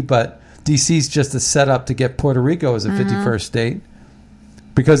D.C., but D.C.'s just a setup to get Puerto Rico as a 51st state,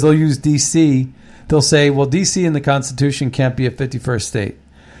 because they'll use D.C. They'll say, well, D.C. in the Constitution can't be a 51st state.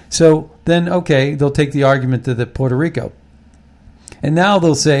 So then, okay, they'll take the argument to the Puerto Rico. And now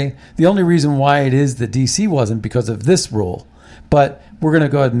they'll say, the only reason why it is that D.C. wasn't because of this rule, but we're going to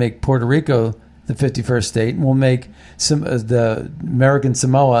go ahead and make Puerto Rico the 51st state, and we'll make the American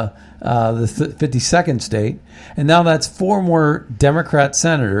Samoa the 52nd state. And now that's 4 more Democrat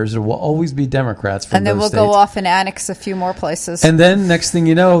senators. There will always be Democrats from and then those we'll states. go off and annex a few more places. And then next thing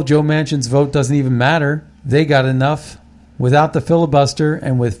you know, Joe Manchin's vote doesn't even matter. They got enough. Without the filibuster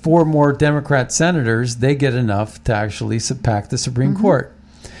and with 4 more Democrat senators, they get enough to actually pack the Supreme Court.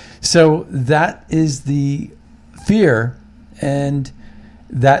 So that is the fear, and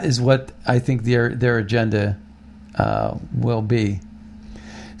that is what I think their agenda will be.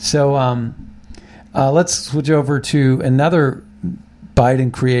 So let's switch over to another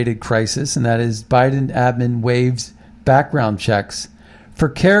Biden-created crisis, and that is Biden admin waives background checks for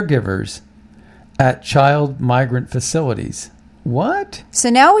caregivers at child migrant facilities. What? So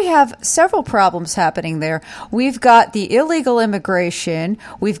now we have several problems happening there. We've got the illegal immigration,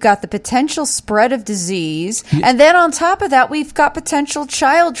 we've got the potential spread of disease, and then on top of that, we've got potential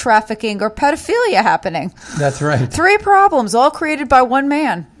child trafficking or pedophilia happening. That's right. 3 problems, all created by one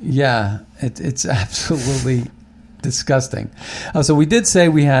man. Yeah, it's absolutely disgusting. So we did say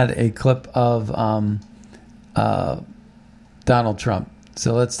we had a clip of Donald Trump.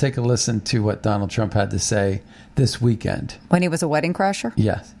 So let's take a listen to what Donald Trump had to say this weekend. When he was a wedding crasher?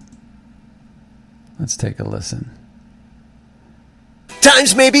 Yes. Let's take a listen.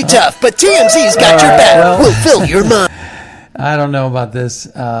 Times may be tough, but TMZ's got your back. We'll fill your mind. I don't know about this.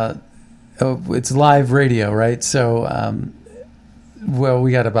 It's live radio, right? So,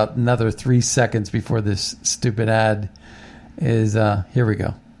 we got about another 3 seconds before this stupid ad is... here we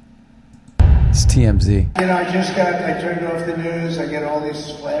go. It's TMZ. You know, I turned off the news, I get all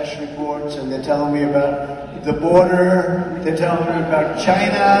these flash reports, and they're telling me about the border, they're telling me about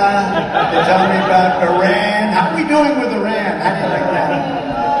China, they're telling me about Iran. How are we doing with Iran? How do you like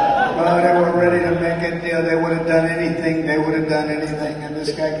that? Well, they were ready to make it, they would have done anything, and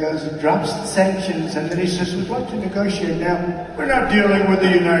this guy goes and drops the sanctions, and then he says, we'd like to negotiate now. We're not dealing with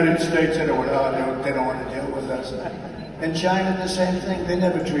the United States. They don't want to deal with us. And China, the same thing. They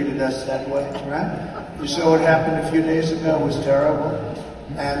never treated us that way, right? You saw what happened a few days ago. It was terrible.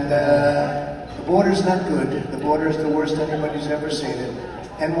 And the border's not good. The border is the worst anybody's ever seen it.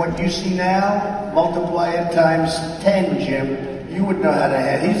 And what you see now, multiply it times 10, Jim. You would know how to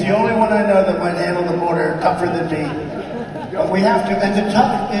handle. He's the only one I know that might handle the border tougher than me. But we have to. And the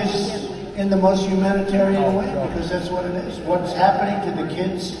tough is in the most humanitarian way, because that's what it is. What's happening to the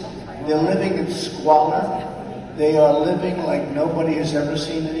kids, they're living in squalor. They are living like nobody has ever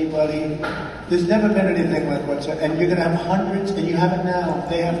seen anybody. There's never been anything like what's... And you're going to have hundreds, and you have it now.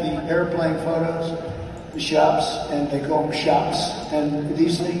 They have the airplane photos, the shops, and they call them shops. And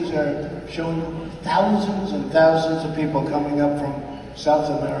these things are showing thousands and thousands of people coming up from South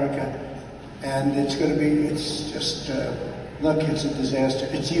America. And it's going to be... It's just... look, it's a disaster.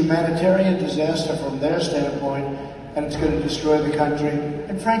 It's a humanitarian disaster from their standpoint, and it's going to destroy the country.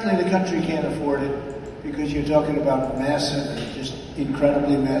 And frankly, the country can't afford it. Because you're talking about massive, just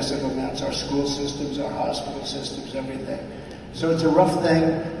incredibly massive amounts. Our school systems, our hospital systems, everything. So it's a rough thing.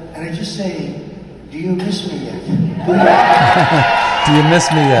 And I just say, do you miss me yet? Do you miss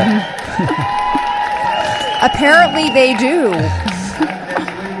me yet? Apparently they do.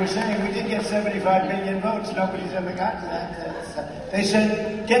 As we were saying, we did get 75 million votes. Nobody's ever gotten that. They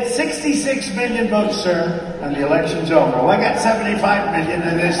said, get 66 million votes, sir, and the election's over. Well, I got 75 million,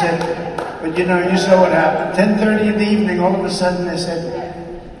 and they said... But you know, you saw what happened. 10:30 in the evening, all of a sudden they said,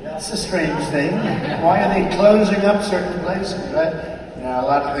 that's a strange thing. Why are they closing up certain places, right? You know, a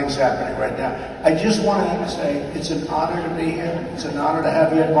lot of things happening right now. I just want to say, it's an honor to be here. It's an honor to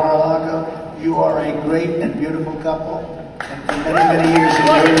have you at Mar-a-Lago. You are a great and beautiful couple. And for many, many years,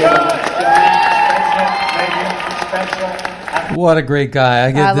 special. What a great guy.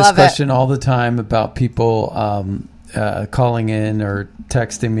 I get this question all the time about people calling in or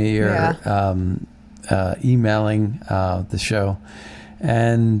texting me or emailing the show.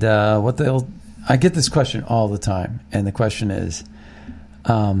 And I get this question all the time, and the question is,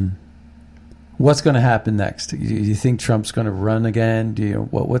 what's going to happen next? Do you think Trump's going to run again?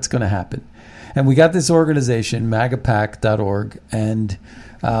 What's going to happen? And we got this organization, MAGAPAC.org, and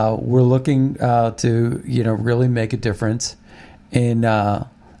we're looking to really make a difference in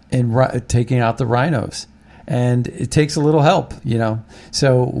taking out the rhinos. And it takes a little help,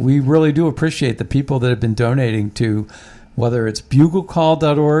 So we really do appreciate the people that have been donating to, whether it's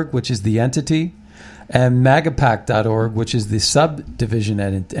buglecall.org, which is the entity, and MAGAPAC.org, which is the subdivision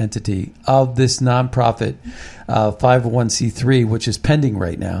entity of this nonprofit 501c3, which is pending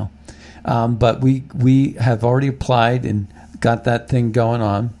right now. But we have already applied and got that thing going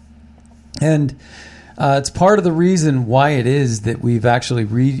on. And it's part of the reason why it is that we've actually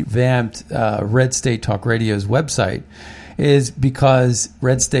revamped Red State Talk Radio's website, is because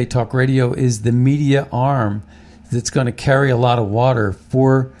Red State Talk Radio is the media arm that's going to carry a lot of water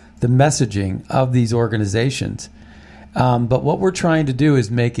for the messaging of these organizations. But what we're trying to do is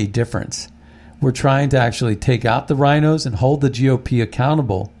make a difference. We're trying to actually take out the rhinos and hold the GOP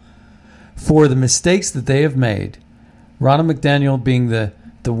accountable for the mistakes that they have made. Ronna McDaniel being the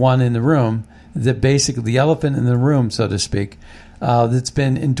one in the room, that basically the elephant in the room, so to speak, that's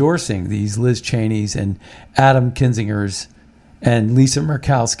been endorsing these Liz Cheney's and Adam Kinzinger's and Lisa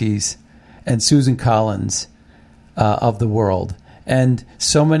Murkowski's and Susan Collins of the world. And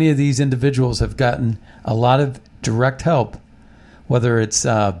so many of these individuals have gotten a lot of direct help, whether it's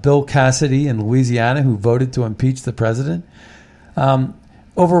Bill Cassidy in Louisiana, who voted to impeach the president.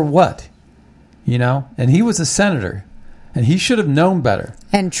 Over what? And he was a senator, and he should have known better.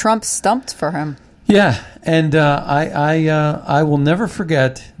 And Trump stumped for him. Yeah, and I will never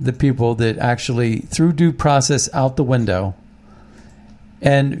forget the people that actually threw due process out the window.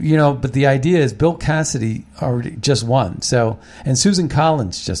 And but the idea is Bill Cassidy already just won, and Susan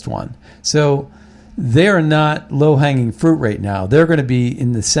Collins just won. So they are not low-hanging fruit right now. They're going to be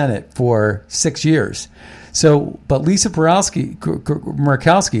in the Senate for 6 years. So, but Lisa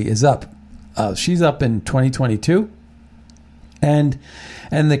Murkowski is up. She's up in 2022, and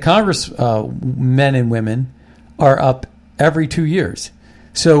the Congress men and women are up every 2 years.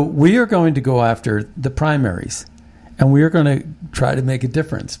 So we are going to go after the primaries, and we are going to try to make a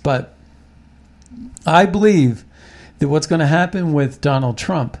difference. But I believe that what's going to happen with Donald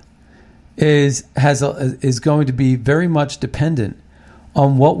Trump is going to be very much dependent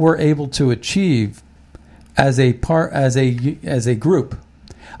on what we're able to achieve as a group.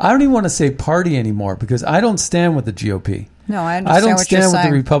 I don't even want to say party anymore, because I don't stand with the GOP. No, I understand. I don't what stand you're with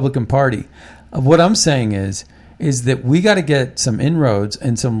saying. the Republican Party. What I'm saying is that we got to get some inroads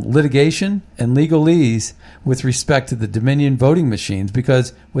and some litigation and legalese with respect to the Dominion voting machines,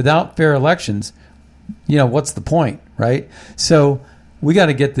 because without fair elections, what's the point, right? So we got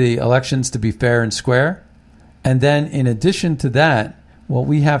to get the elections to be fair and square. And then in addition to that, what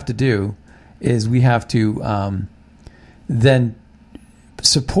we have to do is we have to then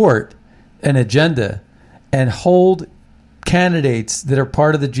support an agenda and hold candidates that are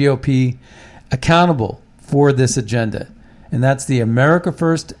part of the GOP accountable for this agenda. And that's the America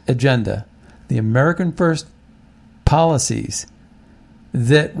First agenda, the American First policies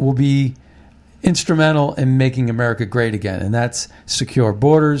that will be instrumental in making America great again. And that's secure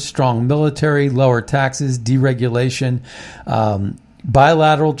borders, strong military, lower taxes, deregulation,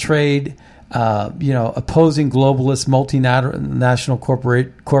 bilateral trade, opposing globalist multinational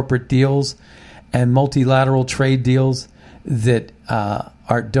corporate deals and multilateral trade deals that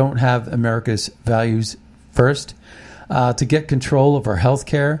don't have America's values first, to get control of our health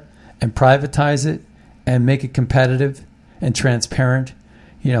care and privatize it and make it competitive and transparent,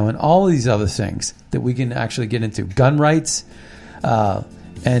 and all of these other things that we can actually get into. Gun rights,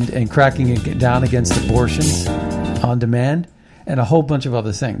 and cracking it down against abortions on demand, and a whole bunch of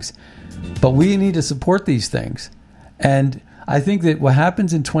other things. But we need to support these things. And I think that what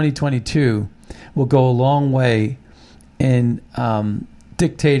happens in 2022 will go a long way in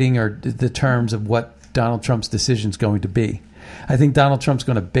dictating or the terms of what Donald Trump's decision is going to be. I think Donald Trump's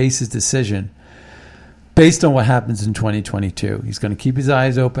going to base his decision based on what happens in 2022. He's going to keep his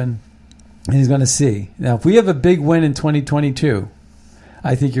eyes open, and he's going to see. Now, if we have a big win in 2022,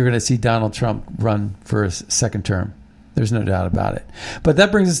 I think you're going to see Donald Trump run for a second term. There's no doubt about it. But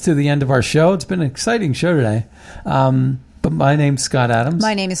that brings us to the end of our show. It's been an exciting show today. But my name's Scott Adams.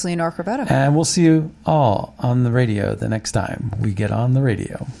 My name is Leonore Cravetto. And we'll see you all on the radio the next time we get on the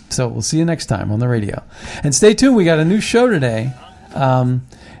radio. So we'll see you next time on the radio. And stay tuned. We got a new show today.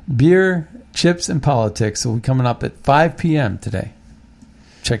 Beer Chips and Politics will be coming up at 5 p.m. today.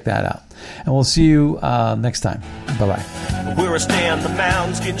 Check that out. And we'll see you next time. Bye-bye. Where I stand, the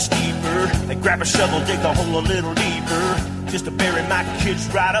mound's getting steeper. They grab a shovel, dig the hole a little deeper, just to bury my kids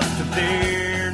right up to there.